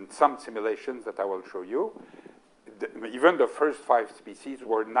in some simulations that I will show you, even the first 5 species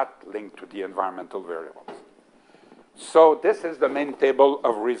were not linked to the environmental variables. So this is the main table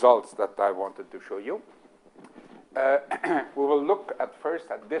of results that I wanted to show you. We will look at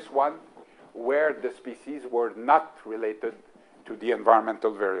first at this one, where the species were not related to the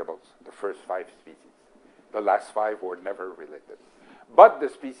environmental variables, the first 5 species. The last 5 were never related. But the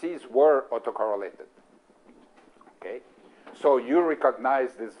species were autocorrelated. Okay? So you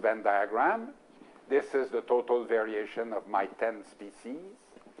recognize this Venn diagram. This is the total variation of my 10 species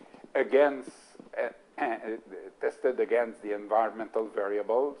against, tested against the environmental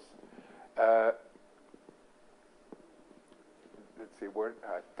variables. Let's see,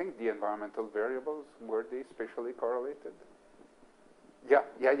 I think the environmental variables, were they spatially correlated? Yeah.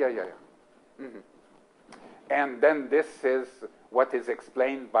 Mm-hmm. And then this is what is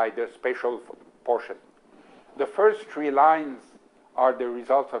explained by the spatial portion. The first 3 lines are the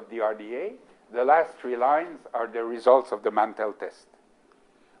results of the RDA. The last 3 lines are the results of the Mantel test,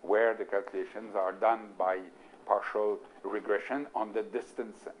 where the calculations are done by partial regression on the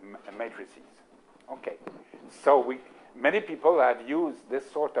distance matrices. Okay, so many people have used this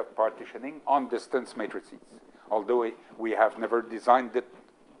sort of partitioning on distance matrices, although we have never designed it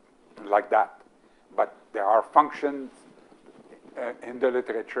like that. But there are functions in the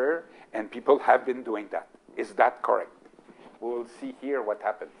literature, and people have been doing that. Is that correct? We'll see here what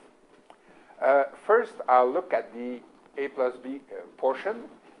happens. First, I'll look at the A plus B portion.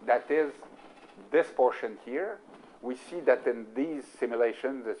 That is this portion here. We see that in these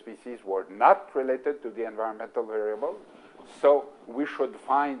simulations, the species were not related to the environmental variable, so we should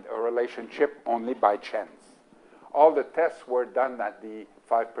find a relationship only by chance. All the tests were done at the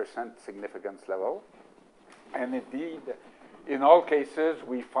 5% significance level, and indeed, in all cases,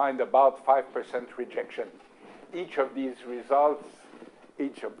 we find about 5% rejection. Each of these results,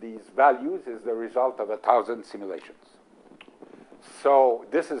 each of these values is the result of 1,000 simulations. So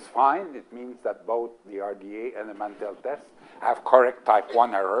this is fine. It means that both the RDA and the Mantel test have correct type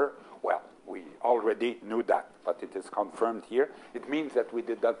 1 error. Well, we already knew that, but it is confirmed here. It means that we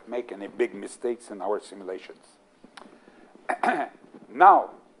did not make any big mistakes in our simulations. Now,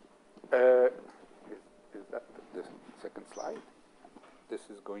 is that the second slide? This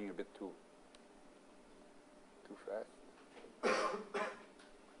is going a bit too fast.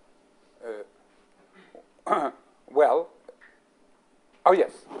 Well, oh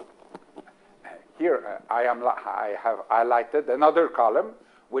yes. Here I have highlighted another column,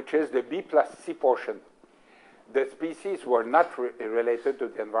 which is the B plus C portion. The species were not related to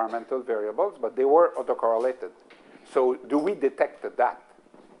the environmental variables, but they were autocorrelated. So do we detect that?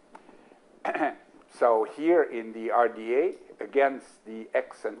 So here in the RDA, against the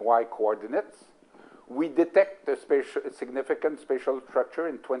X and Y coordinates, we detect a significant spatial structure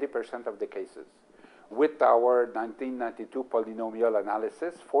in 20% of the cases. With our 1992 polynomial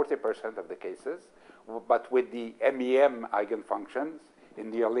analysis, 40% of the cases, but with the MEM eigenfunctions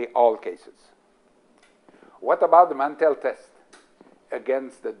in nearly all cases. What about the Mantel test?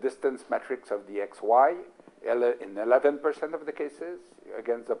 Against the distance matrix of the XY, in 11% of the cases,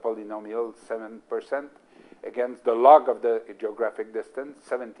 against the polynomial, 7%, against the log of the geographic distance,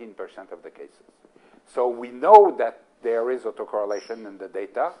 17% of the cases. So we know that there is autocorrelation in the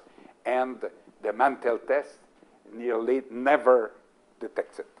data, and the Mantel test nearly never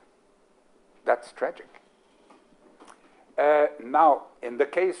detects it. That's tragic. Now, in the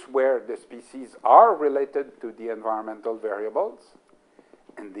case where the species are related to the environmental variables,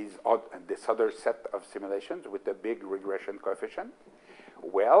 and this other set of simulations with the big regression coefficient,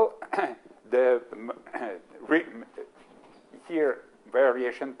 well, here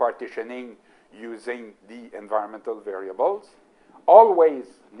variation partitioning using the environmental variables always,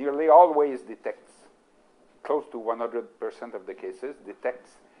 nearly always detects, close to 100% of the cases,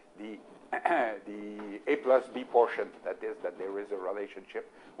 detects the A plus B portion, that is, that there is a relationship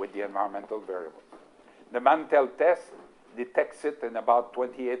with the environmental variables. The Mantel test detects it in about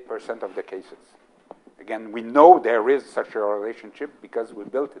 28% of the cases. Again, we know there is such a relationship because we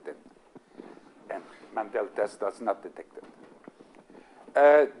built it in. And Mantel test does not detect it.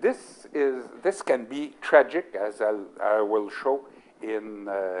 This can be tragic, as I will show in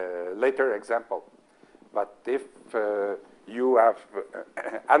a later example. But if you have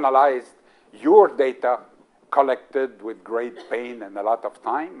analyzed your data collected with great pain and a lot of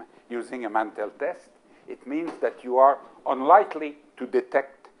time using a Mantel test, it means that you are unlikely to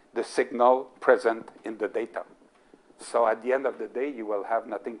detect the signal present in the data. So at the end of the day, you will have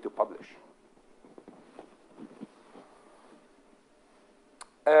nothing to publish.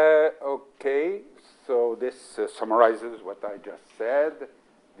 Okay, so this summarizes what I just said.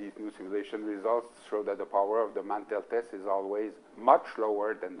 These new simulation results show that the power of the Mantel test is always much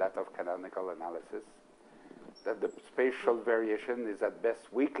lower than that of canonical analysis, that the spatial variation is at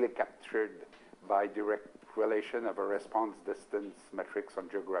best weakly captured by direct relation of a response distance matrix on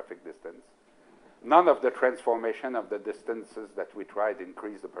geographic distance. None of the transformation of the distances that we tried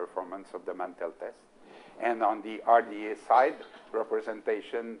increased the performance of the Mantel test. And on the RDA side,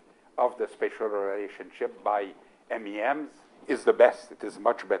 representation of the spatial relationship by MEMs is the best. It is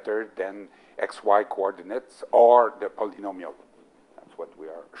much better than XY coordinates or the polynomial. That's what we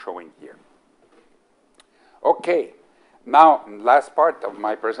are showing here. Okay, now last part of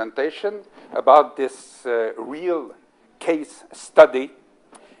my presentation about this real case study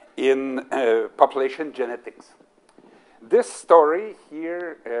in population genetics. This story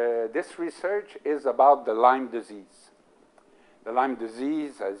here, this research is about the Lyme disease. The Lyme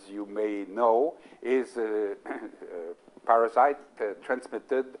disease, as you may know, is a parasite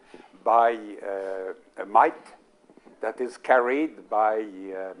transmitted by a mite that is carried by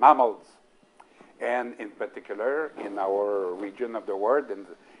mammals. and in particular in our region of the world,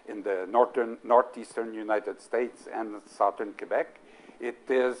 in the northeastern United States and southern Quebec, it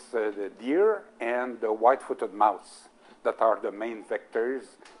is the deer and the white-footed mouse that are the main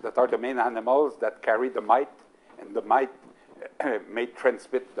vectors, that are the main animals that carry the mite, and the mite may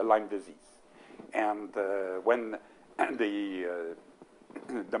transmit the Lyme disease. And when the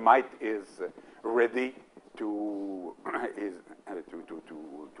mite is ready to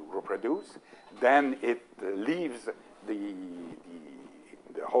reproduce, then it leaves the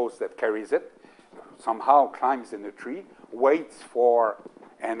host that carries it, somehow climbs in a tree, waits for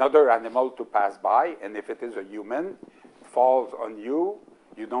another animal to pass by, and if it is a human, falls on you,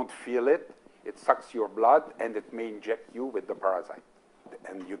 you don't feel it, it sucks your blood, and it may inject you with the parasite,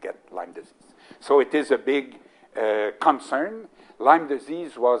 and you get Lyme disease. So it is a big concern. Lyme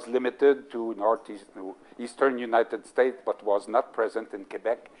disease was limited to northeastern United States, but was not present in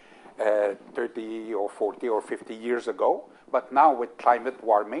Quebec 30 or 40 or 50 years ago. But now with climate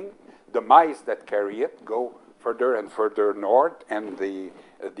warming, the mice that carry it go further and further north, and the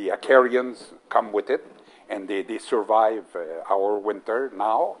acarians come with it, and they survive our winter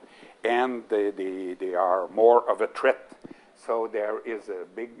now, and they are more of a threat. So there is a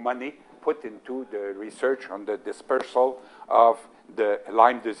big money put into the research on the dispersal of the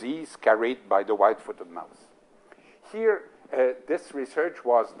Lyme disease carried by the white-footed mouse. Here, this research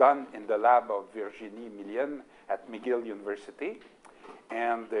was done in the lab of Virginie Millian at McGill University,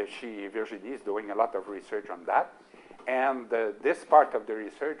 and Virginie is doing a lot of research on that. And this part of the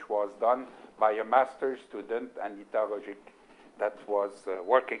research was done by a master's student, Anita Rogic,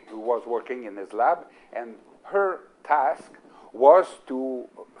 who was working in his lab, and her task was to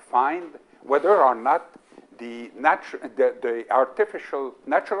find whether or not the natural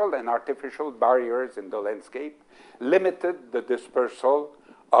and artificial barriers in the landscape limited the dispersal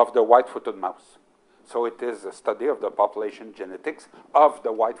of the white-footed mouse. So it is a study of the population genetics of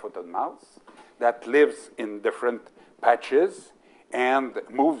the white-footed mouse that lives in different patches and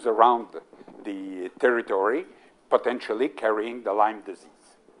moves around the territory, potentially carrying the Lyme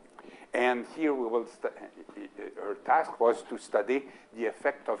disease. And here we will, her task was to study the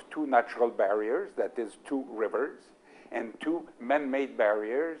effect of two natural barriers, that is two rivers, and two man-made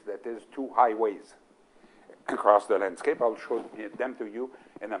barriers, that is two highways across the landscape. I'll show them to you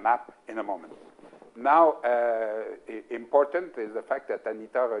in a map in a moment. Now, important is the fact that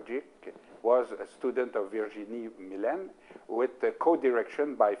Anita Rogic was a student of Virginie Millian with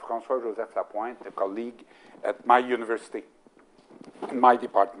co-direction by François-Joseph Lapointe, a colleague at my university, in my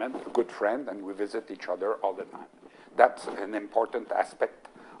department, a good friend, and we visit each other all the time. That's an important aspect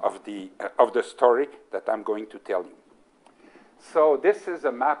of the story that I'm going to tell you. So this is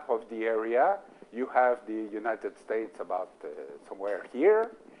a map of the area. You have the United States about somewhere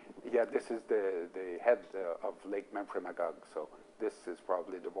here. Yeah, this is the head of Lake Memphremagog, so this is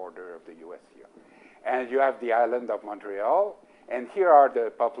probably the border of the US here. And you have the island of Montreal, and here are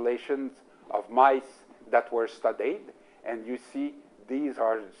the populations of mice that were studied, and you see these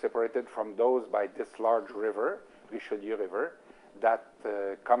are separated from those by this large river, Richelieu River, that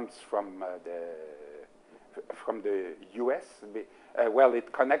comes from the US. Well,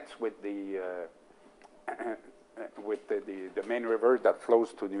 it connects with the main river that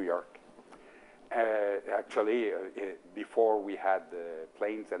flows to New York. Actually, before we had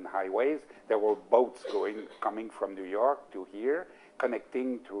planes and highways, there were boats coming from New York to here,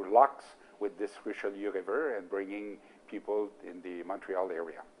 connecting through locks with this Richelieu River and bringing people in the Montreal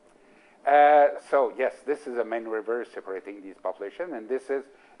area. So yes, this is a main river separating these populations, and this is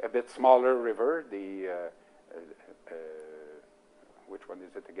a bit smaller river, which one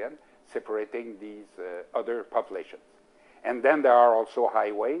is it again? Separating these other populations. And then there are also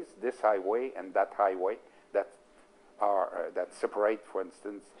highways, this highway and that highway, that separate, for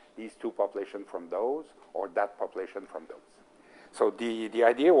instance, these two populations from those, or that population from those. So the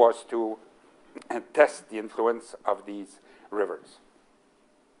idea was to test the influence of these rivers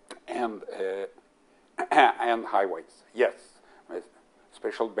and highways. Yes,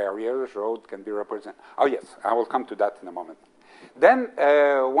 special barriers, roads can be represented. Oh yes, I will come to that in a moment. Then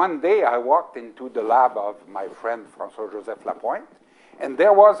one day I walked into the lab of my friend François-Joseph Lapointe, and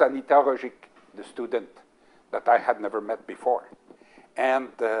there was Anita Rogic, the student that I had never met before.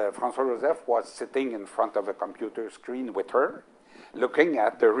 And François-Joseph was sitting in front of a computer screen with her, looking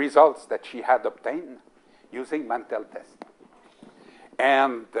at the results that she had obtained using Mantel test.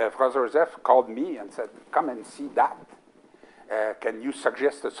 And François-Joseph called me and said, come and see that. Can you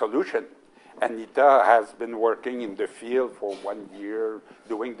suggest a solution? Anita has been working in the field for 1 year,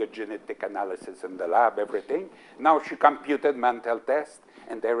 doing the genetic analysis in the lab, everything. Now she computed Mantel test,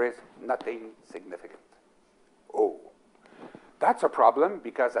 and there is nothing significant. Oh, that's a problem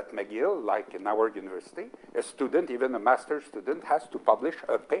because at McGill, like in our university, a student, even a master's student, has to publish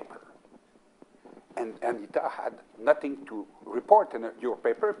a paper. And Anita had nothing to report in your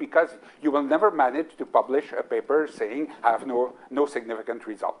paper because you will never manage to publish a paper saying I have no significant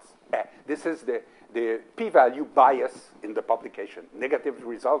results. This is the p-value bias in the publication. Negative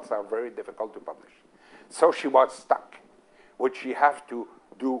results are very difficult to publish. So she was stuck. Would she have to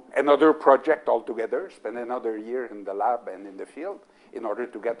do another project altogether, spend another year in the lab and in the field in order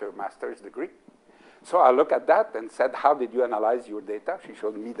to get her master's degree? So I looked at that and said, how did you analyze your data? She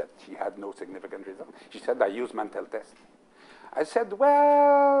showed me that she had no significant result. She said, I used Mantel test. I said,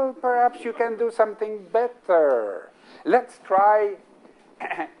 well, perhaps you can do something better. Let's try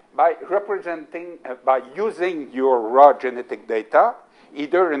by by using your raw genetic data,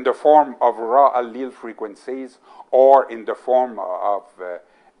 either in the form of raw allele frequencies or in the form of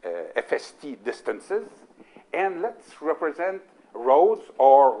FST distances, and let's represent roads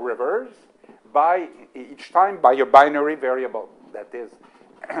or rivers by each time by a binary variable. That is,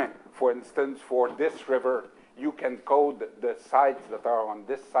 for instance, for this river, you can code the sides that are on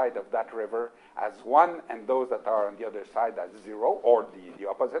this side of that river as 1 and those that are on the other side as 0, or the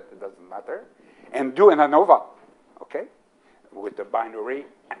opposite, it doesn't matter, and do an ANOVA, okay, with the binary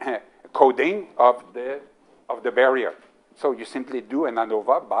coding of the barrier. So you simply do an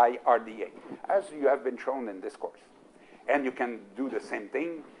ANOVA by RDA, as you have been shown in this course. And you can do the same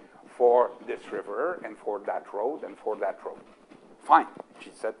thing for this river and for that road and for that road. Fine,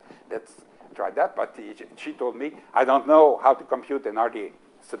 she said, let's try that. But she told me, I don't know how to compute an RDA.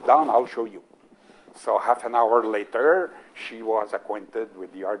 Sit down, I'll show you. So half an hour later, she was acquainted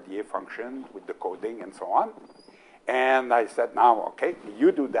with the RDA function, with the coding and so on. And I said, now, okay,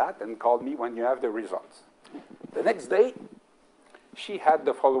 you do that and call me when you have the results. The next day, she had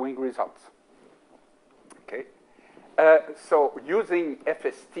the following results. Okay. So using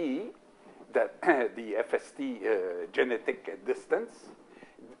FST, the FST genetic distance,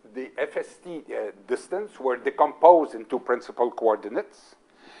 the FST distance were decomposed into principal coordinates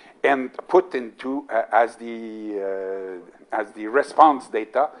and put into as the response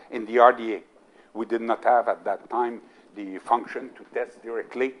data in the RDA. We did not have at that time the function to test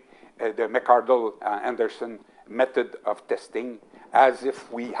directly the McArdle-Anderson method of testing as if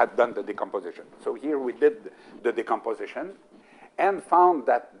we had done the decomposition. So here we did the decomposition and found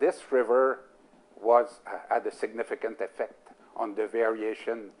that this river had a significant effect on the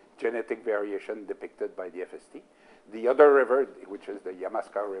variation, genetic variation depicted by the FST. The other river, which is the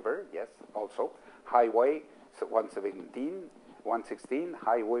Yamaska River, yes, also, Highway 117, 116,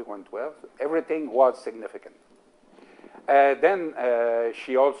 Highway 112, everything was significant. Then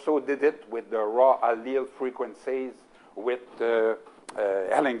she also did it with the raw allele frequencies with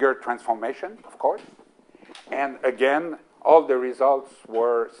Hellinger transformation, of course. And again, all the results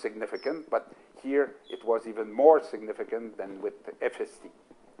were significant, but here it was even more significant than with FST.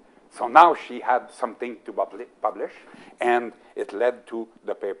 So now she had something to publish, and it led to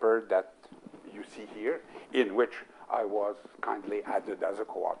the paper that you see here, in which I was kindly added as a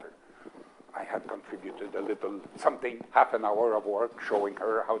co-author. I had contributed a little something, half an hour of work, showing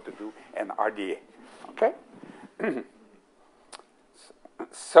her how to do an RDA. Okay?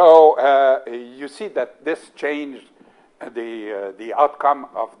 So you see that this changed the outcome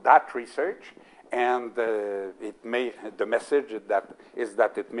of that research, and the message is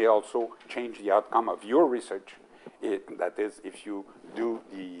that it may also change the outcome of your research. That is, if you do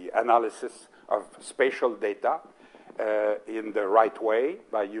the analysis of spatial data in the right way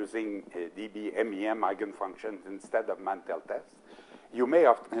by using DB-MEM eigenfunctions instead of Mantel tests, you may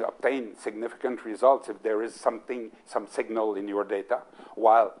obtain significant results if there is some signal in your data,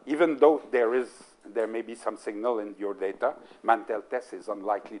 while even though there may be some signal in your data, Mantel test is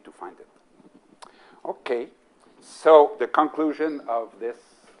unlikely to find it. Okay, so the conclusion of this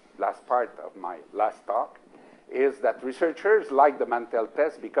last part of my last talk is that researchers like the Mantel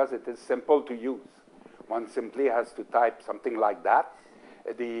test because it is simple to use. One simply has to type something like that.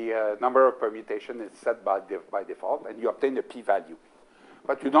 The number of permutation is set by default, and you obtain a p-value.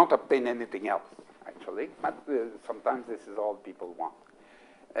 But you don't obtain anything else, actually. But sometimes this is all people want.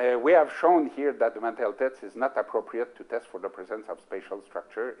 We have shown here that the Mantel test is not appropriate to test for the presence of spatial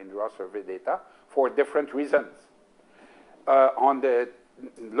structure in raw survey data for different reasons.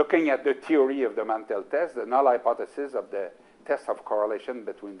 Looking at the theory of the Mantel test, the null hypothesis of the test of correlation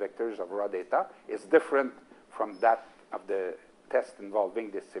between vectors of raw data is different from that of the test involving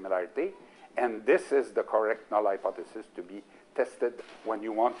this similarity. And this is the correct null hypothesis to be tested when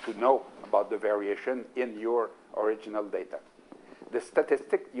you want to know about the variation in your original data. The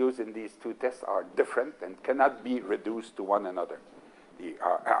statistics used in these two tests are different and cannot be reduced to one another. The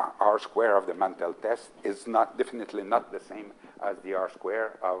R square of the Mantel test is definitely not the same as the R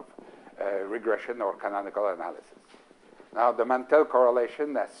square of regression or canonical analysis. Now, the Mantel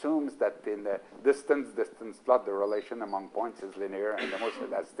correlation assumes that in the distance plot, the relation among points is linear and the most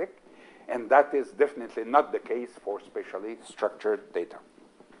elastic, and that is definitely not the case for spatially structured data,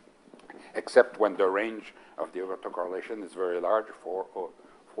 except when the range of the autocorrelation is very large for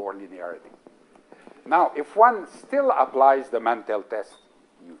linearity. Now, if one still applies the Mantel test,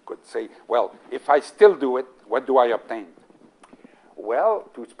 you could say, well, if I still do it, what do I obtain? Well,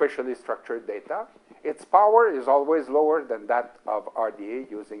 to spatially structured data, its power is always lower than that of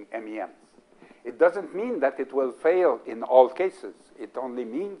RDA using MEMs. It doesn't mean that it will fail in all cases. It only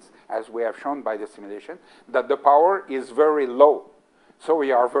means, as we have shown by the simulation, that the power is very low. So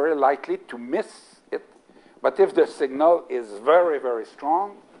we are very likely to miss it. But if the signal is very, very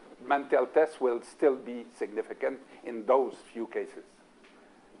strong, Mantel tests will still be significant in those few cases.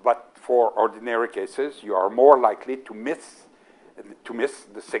 But for ordinary cases, you are more likely to miss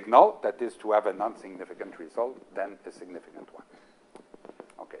the signal, that is to have a non-significant result, than a significant one.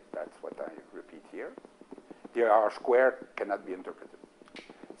 Okay, that's what I repeat here. The R squared cannot be interpreted.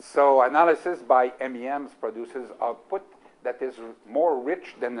 So analysis by MEMs produces output that is more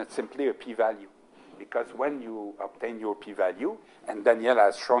rich than simply a p-value. Because when you obtain your p-value, and Daniel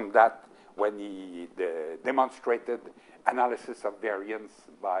has shown that when he demonstrated analysis of variance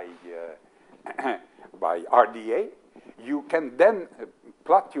by RDA, you can then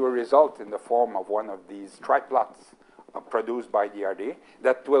plot your result in the form of one of these triplots produced by the RDA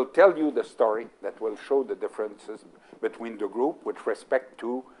that will tell you the story, that will show the differences between the group with respect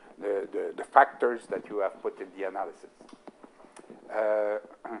to the factors that you have put in the analysis.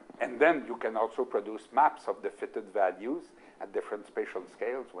 And then you can also produce maps of the fitted values at different spatial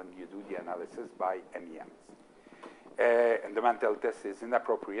scales when you do the analysis by MEMs. And the Mantel test is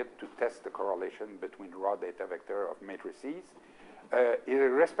inappropriate to test the correlation between raw data vector of matrices,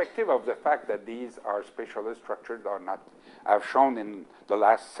 irrespective of the fact that these are spatially structured or not. I've shown in the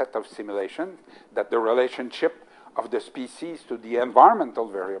last set of simulations that the relationship of the species to the environmental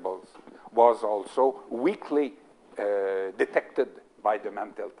variables was also weakly detected by the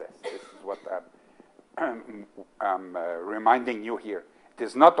Mantel test. This is what I'm reminding you here. It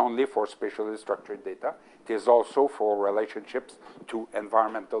is not only for spatially structured data, it is also for relationships to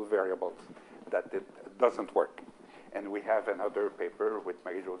environmental variables that it doesn't work. And we have another paper with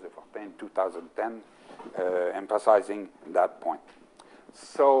Marie-Josée Fortin in 2010 emphasizing that point.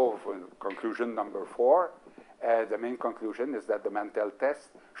 So conclusion number 4, the main conclusion is that the Mantel test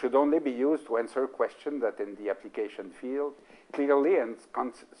should only be used to answer questions that in the application field clearly and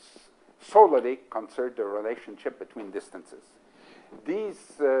solely concern the relationship between distances.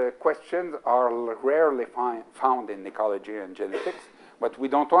 These questions are rarely found in ecology and genetics, but we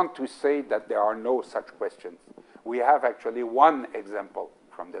don't want to say that there are no such questions. We have actually one example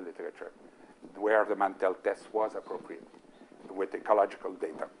from the literature where the Mantel test was appropriate with ecological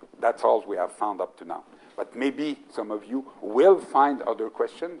data. That's all we have found up to now. But maybe some of you will find other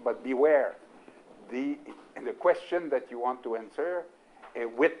questions, but beware. The question that you want to answer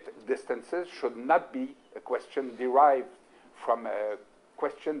with distances should not be a question derived from a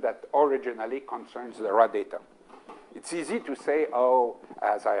question that originally concerns the raw data. It's easy to say, oh,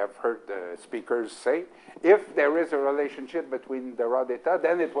 as I have heard the speakers say, if there is a relationship between the raw data,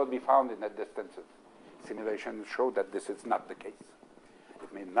 then it will be found in the distances. Simulations show that this is not the case.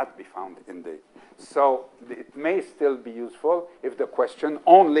 It may not be found in the... So it may still be useful if the question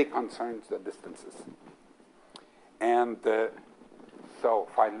only concerns the distances. And so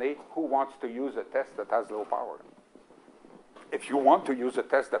finally, who wants to use a test that has low power? If you want to use a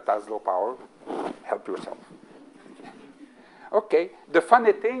test that has low power, help yourself. Okay, the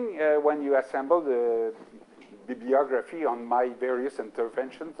funny thing when you assemble the bibliography on my various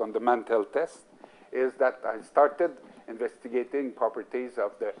interventions on the Mantel test is that I started investigating properties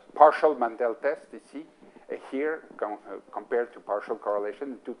of the partial Mantel test, you see, here compared to partial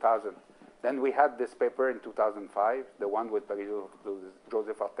correlation in 2000. Then we had this paper in 2005, the one with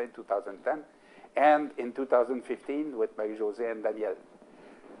Marie-Josée Fortin in 2010, and in 2015 with Marie-Josée and Daniel.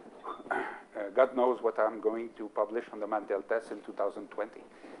 God knows what I'm going to publish on the Mantel test in 2020.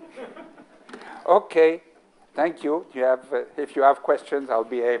 Okay, thank you. If you have questions, I'll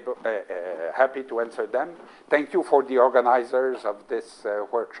be happy to answer them. Thank you for the organizers of this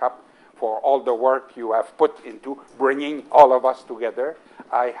workshop for all the work you have put into bringing all of us together.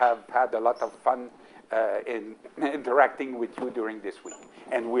 I have had a lot of fun in interacting with you during this week.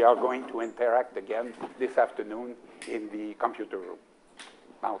 And we are going to interact again this afternoon in the computer room.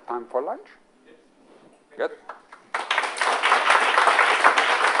 Now, time for lunch? Good.